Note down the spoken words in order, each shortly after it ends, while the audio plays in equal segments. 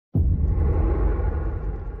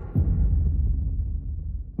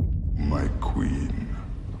my queen.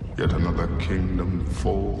 Yet another kingdom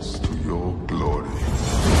falls to your glory.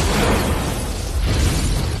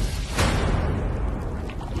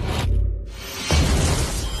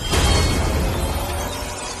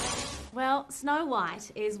 Well, Snow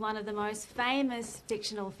White is one of the most famous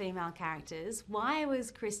fictional female characters. Why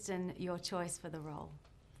was Kristen your choice for the role?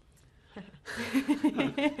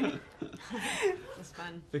 It was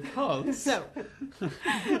fun. Because... So.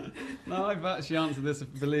 No, I've actually answered this,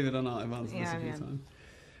 believe it or not, I've answered this a few times.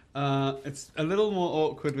 It's a little more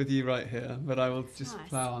awkward with you right here, but I will just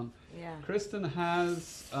plow on. Yeah. Kristen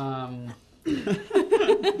has... She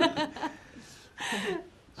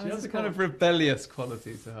has a kind of rebellious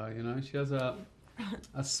quality to her, you know. She has a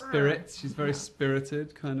spirit. She's very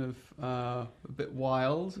spirited, kind of a bit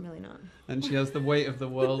wild. Really not. And she has the weight of the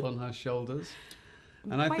world on her shoulders.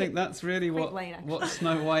 And I think that's really what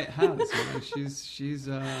Snow White has. You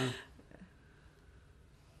know?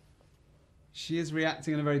 She is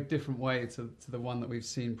reacting in a very different way to the one that we've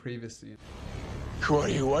seen previously. Who are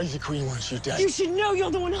you? Why does the Queen want you dead? You should know you're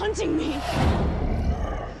the one hunting me.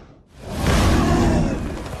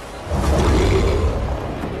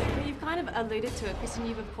 Alluded to it, Kristen,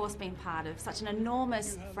 you've of course been part of such an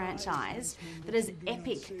enormous franchise that as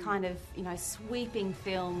epic kind of, you know, sweeping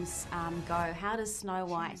films go. How does Snow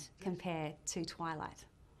White compare to Twilight?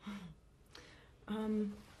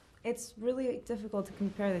 It's really difficult to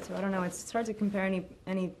compare the two. I don't know. It's hard to compare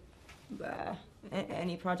any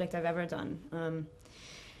project I've ever done.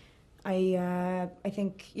 I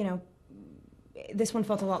think, you know, this one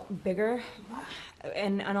felt a lot bigger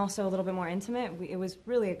and also a little bit more intimate. It was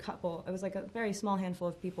really a couple. It was like a very small handful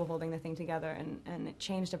of people holding the thing together, and it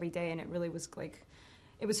changed every day, and it really was like,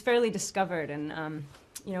 it was fairly discovered. And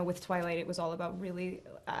you know, with Twilight, it was all about really,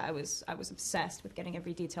 I was obsessed with getting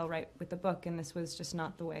every detail right with the book, and this was just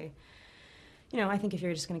not the way. You know, I think if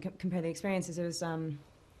you're just going to compare the experiences, it was.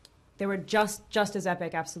 They were just as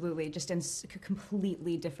epic, absolutely, just in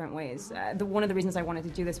completely different ways. One of the reasons I wanted to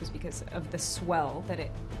do this was because of the swell that it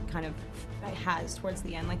kind of has towards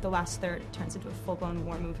the end. Like, the last third turns into a full-blown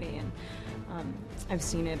war movie, and I've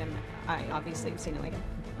seen it, and I obviously have seen it, like,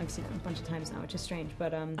 I've seen it a bunch of times now, which is strange,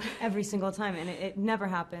 but every single time, and it never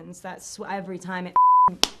happens. That's every time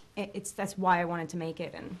that's why I wanted to make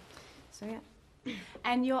it, and so yeah.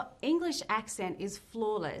 And your English accent is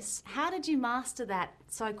flawless. How did you master that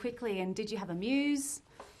so quickly, and did you have a muse?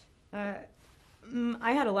 I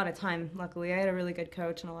had a lot of time, luckily. I had a really good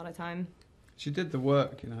coach and a lot of time. She did the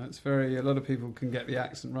work, you know. It's very, a lot of people can get the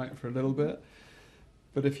accent right for a little bit,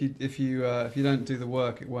 but if you don't do the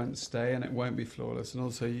work, it won't stay and it won't be flawless. And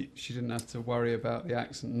also, she didn't have to worry about the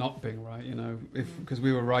accent not being right, you know. Because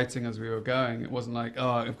we were writing as we were going, it wasn't like, oh,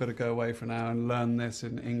 I've got to go away for an hour and learn this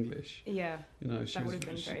in English. Yeah, you know, that would have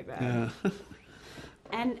been very bad. Yeah.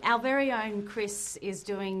 And our very own Chris is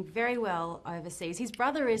doing very well overseas. His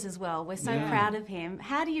brother is as well. We're so proud of him.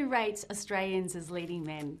 How do you rate Australians as leading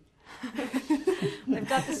men? They've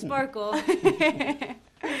got the sparkle.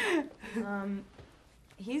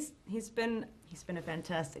 He's been a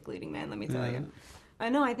fantastic leading man, let me tell you.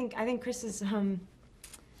 No, I think Chris is. I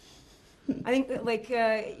think like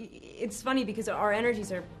it's funny because our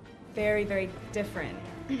energies are very, very different,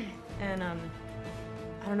 and I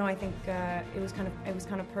don't know. I think it was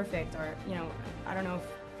kind of perfect, or you know, I don't know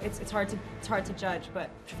if it's hard to judge,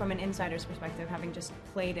 but from an insider's perspective, having just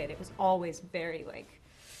played it, it was always very like.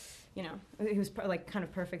 You know, he was like kind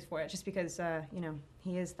of perfect for it, just because you know,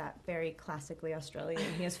 he is that very classically Australian.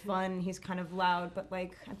 He has fun. He's kind of loud, but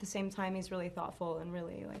like at the same time, he's really thoughtful and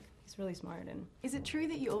really like he's really smart. And is it true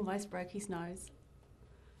that you almost broke his nose?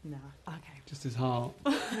 No. Okay. Just his heart.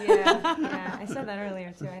 Yeah. I said that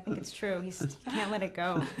earlier too. I think it's true. He can't let it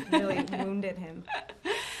go. It really wounded him.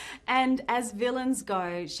 And as villains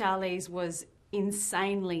go, Charlize was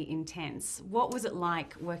insanely intense. What was it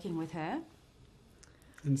like working with her?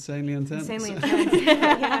 Insanely intense. Insanely intense.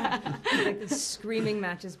 Yeah. Like the screaming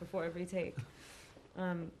matches before every take,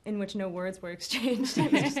 in which no words were exchanged.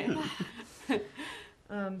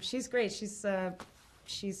 She's great.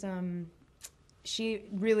 She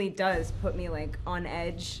really does put me like on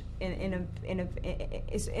edge in a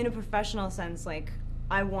professional sense. Like,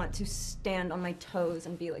 I want to stand on my toes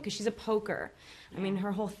and be like, because she's a poker. I mean,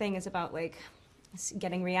 her whole thing is about like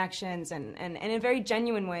getting reactions and in a very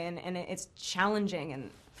genuine way, and it's challenging,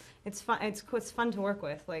 and it's fun. It's fun to work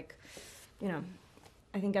with. Like, you know,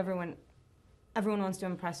 I think everyone wants to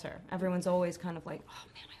impress her. Everyone's always kind of like, oh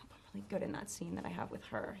man, I hope I'm really good in that scene that I have with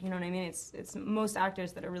her. You know what I mean? It's most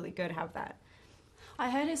actors that are really good have that. I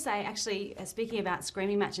heard her say, actually, speaking about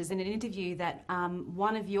screaming matches in an interview, that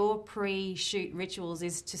one of your pre-shoot rituals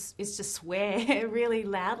is to swear really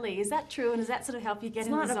loudly. Is that true? And does that sort of help you get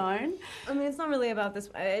in the zone? I mean, it's not really about this.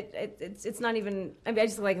 It's not even. I mean, I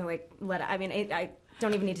just like let it. I mean, I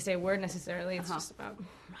don't even need to say a word necessarily. It's just about.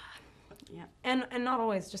 Yeah. And not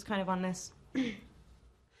always. Just kind of on this.